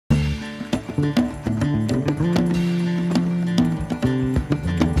It's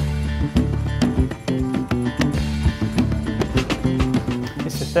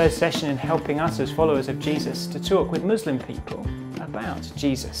the third session in helping us as followers of Jesus to talk with Muslim people about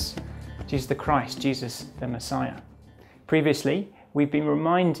Jesus the Christ, Jesus the Messiah. Previously, we've been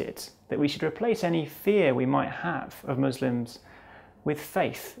reminded that we should replace any fear we might have of Muslims with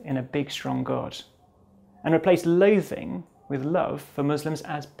faith in a big, strong God, and replace loathing with love for Muslims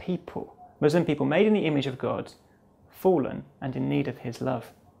as people, Muslim people made in the image of God, fallen and in need of his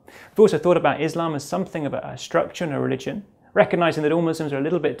love. We've also thought about Islam as something of a structure and a religion, recognising that all Muslims are a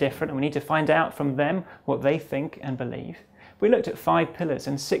little bit different and we need to find out from them what they think and believe. We looked at 5 pillars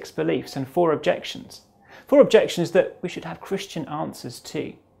and 6 beliefs and 4 objections. 4 objections that we should have Christian answers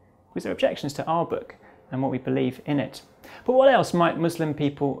to, because they're objections to our book and what we believe in it. But what else might Muslim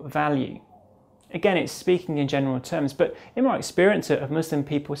people value? Again, it's speaking in general terms, but in my experience of Muslim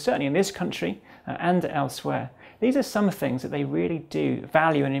people, certainly in this country and elsewhere, these are some things that they really do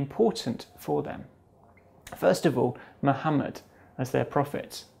value and important for them. First of all, Muhammad as their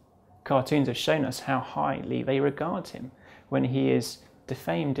prophet. Cartoons have shown us how highly they regard him when he is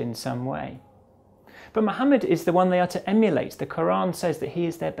defamed in some way. But Muhammad is the one they are to emulate. The Quran says that he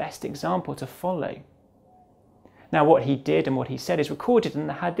is their best example to follow. Now, what he did and what he said is recorded in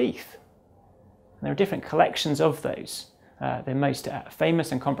the Hadith. And there are different collections of those. The most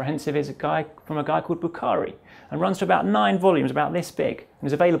famous and comprehensive is a guy called Bukhari, and runs to about 9 volumes, about this big, and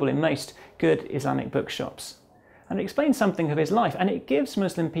is available in most good Islamic bookshops. And it explains something of his life, and it gives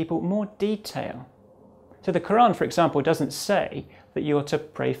Muslim people more detail. So the Quran, for example, doesn't say that you are to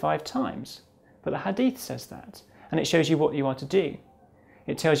pray 5 times, but the Hadith says that, and it shows you what you are to do.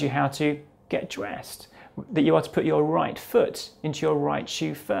 It tells you how to get dressed, that you are to put your right foot into your right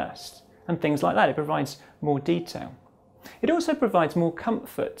shoe first, and things like that. It provides more detail. It also provides more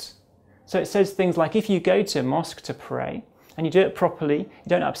comfort. So it says things like, if you go to a mosque to pray, and you do it properly, you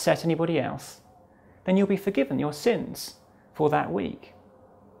don't upset anybody else, then you'll be forgiven your sins for that week.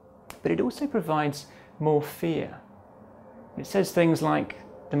 But it also provides more fear. It says things like,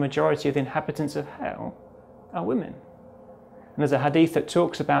 the majority of the inhabitants of hell are women. And there's a hadith that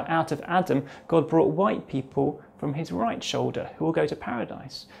talks about, out of Adam, God brought white people from his right shoulder who will go to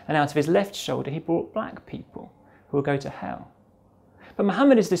paradise. And out of his left shoulder, he brought black people who will go to hell. But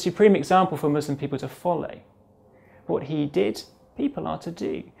Muhammad is the supreme example for Muslim people to follow. What he did, people are to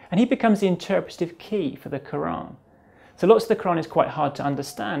do. And he becomes the interpretive key for the Quran. So lots of the Quran is quite hard to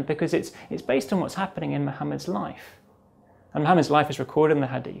understand because it's based on what's happening in Muhammad's life. And Muhammad's life is recorded in the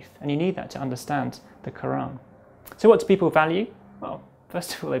Hadith, and you need that to understand the Quran. So what do people value? Well,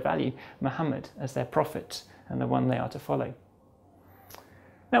 first of all, they value Muhammad as their prophet and the one they are to follow.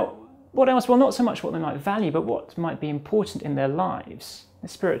 Now, what else? Well, not so much what they might value, but what might be important in their lives, the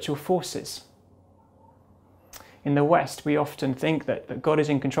spiritual forces. In the West, we often think that God is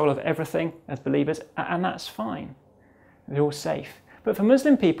in control of everything as believers, and that's fine. They're all safe. But for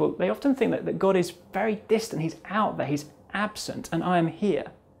Muslim people, they often think that God is very distant, he's out there, he's absent, and I am here.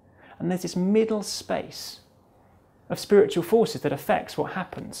 And there's this middle space of spiritual forces that affects what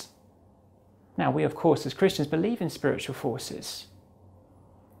happens. Now, we, of course, as Christians, believe in spiritual forces.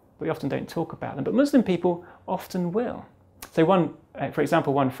 But we often don't talk about them. But Muslim people often will. So for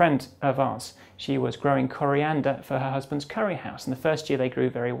example, one friend of ours, she was growing coriander for her husband's curry house. And the first year they grew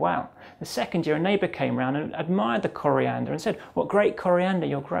very well. The second year a neighbour came round and admired the coriander and said, "What great coriander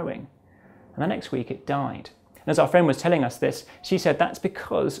you're growing." And the next week it died. And as our friend was telling us this, she said that's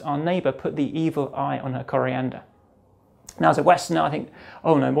because our neighbour put the evil eye on her coriander. Now as a Westerner I think,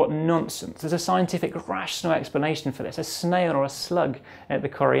 oh no, what nonsense. There's a scientific rational explanation for this, a snail or a slug at the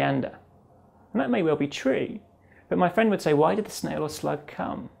coriander. And that may well be true. But my friend would say, why did the snail or slug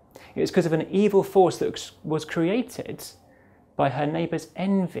come? It was because of an evil force that was created by her neighbour's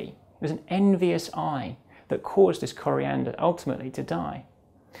envy. It was an envious eye that caused this coriander ultimately to die.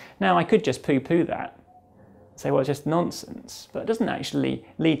 Now, I could just poo-poo that, say, well, it's just nonsense, but it doesn't actually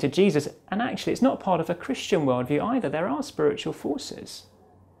lead to Jesus, and actually it's not part of a Christian worldview either. There are spiritual forces.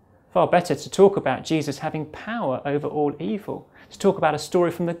 Far better to talk about Jesus having power over all evil, to talk about a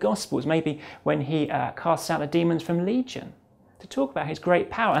story from the Gospels, maybe when he casts out the demons from Legion, to talk about his great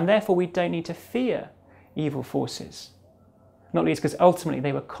power, and therefore we don't need to fear evil forces. Not least because ultimately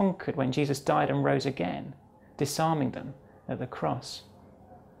they were conquered when Jesus died and rose again, disarming them at the cross.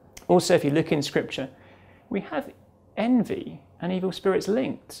 Also, if you look in Scripture, we have envy and evil spirits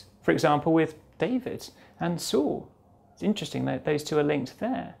linked. For example, with David and Saul. It's interesting that those two are linked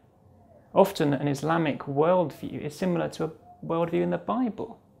there. Often an Islamic worldview is similar to a worldview in the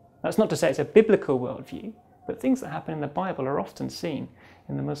Bible. That's not to say it's a biblical worldview, but things that happen in the Bible are often seen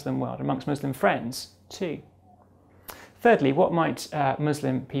in the Muslim world, amongst Muslim friends too. Thirdly, what might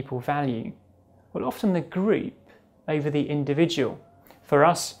Muslim people value? Well, often the group over the individual. For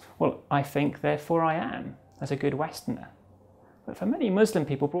us, well, I think, therefore I am, as a good Westerner. But for many Muslim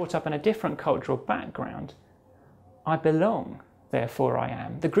people brought up in a different cultural background, I belong, therefore I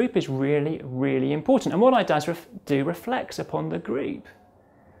am. The group is really, really important. And what I do reflects upon the group.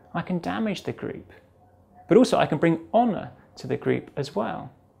 I can damage the group, but also I can bring honour to the group as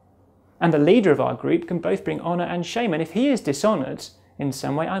well. And the leader of our group can both bring honour and shame. And if he is dishonoured in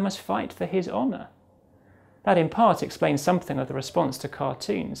some way, I must fight for his honour. That in part explains something of the response to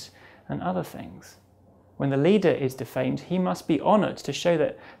cartoons and other things. When the leader is defamed, he must be honoured to show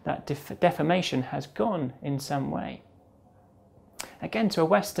that defamation has gone in some way. Again, to a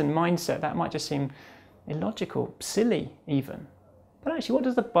Western mindset, that might just seem illogical, silly even. But actually, what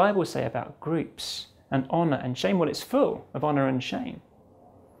does the Bible say about groups and honour and shame? Well, it's full of honour and shame.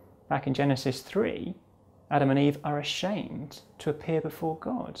 Back in Genesis 3, Adam and Eve are ashamed to appear before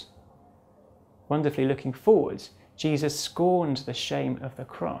God. Wonderfully looking forward, Jesus scorned the shame of the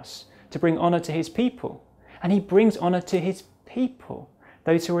cross to bring honour to his people. And he brings honour to his people,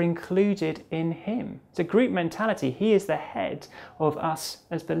 those who are included in him. It's a group mentality. He is the head of us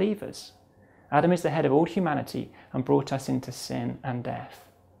as believers. Adam is the head of all humanity and brought us into sin and death.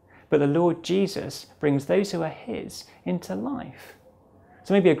 But the Lord Jesus brings those who are his into life.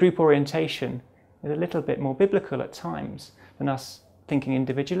 So maybe a group orientation is a little bit more biblical at times than us thinking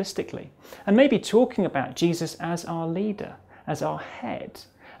individualistically. And maybe talking about Jesus as our leader, as our head,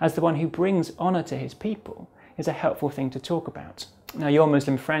 as the one who brings honour to his people is a helpful thing to talk about. Now, your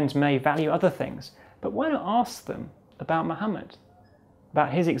Muslim friends may value other things, but why not ask them about Muhammad,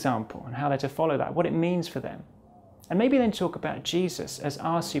 about his example and how they're to follow that, what it means for them. And maybe then talk about Jesus as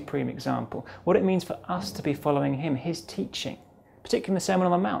our supreme example, what it means for us to be following him, his teaching, particularly in the Sermon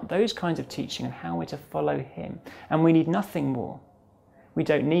on the Mount, those kinds of teaching and how we're to follow him. And we need nothing more. We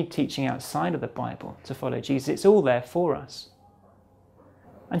don't need teaching outside of the Bible to follow Jesus. It's all there for us.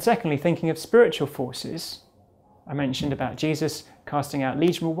 And secondly, thinking of spiritual forces, I mentioned about Jesus casting out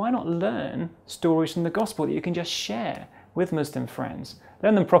legion. Well, why not learn stories from the gospel that you can just share with Muslim friends?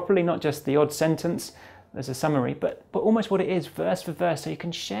 Learn them properly, not just the odd sentence as a summary, but almost what it is, verse for verse, so you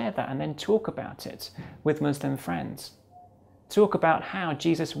can share that and then talk about it with Muslim friends. Talk about how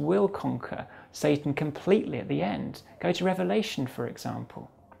Jesus will conquer Satan completely at the end. Go to Revelation, for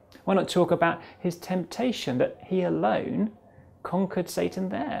example. Why not talk about his temptation, that he alone conquered Satan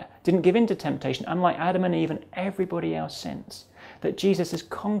there, didn't give in to temptation, unlike Adam and Eve and everybody else since. That Jesus has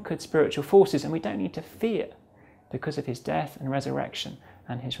conquered spiritual forces and we don't need to fear because of his death and resurrection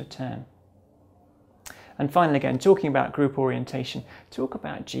and his return. And finally, again, talking about group orientation, talk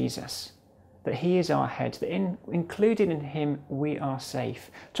about Jesus, that he is our head, that included in him we are safe.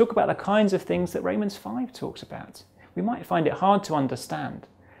 Talk about the kinds of things that Romans 5 talks about. We might find it hard to understand,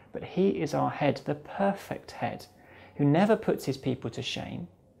 but he is our head, the perfect head, who never puts his people to shame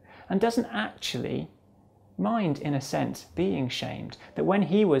and doesn't actually mind, in a sense, being shamed. That when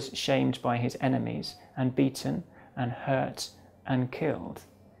he was shamed by his enemies and beaten and hurt and killed,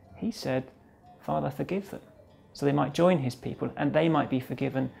 he said, Father, forgive them, so they might join his people and they might be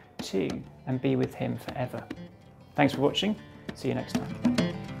forgiven too and be with him forever. Thanks for watching. See you next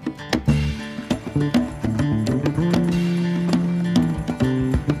time.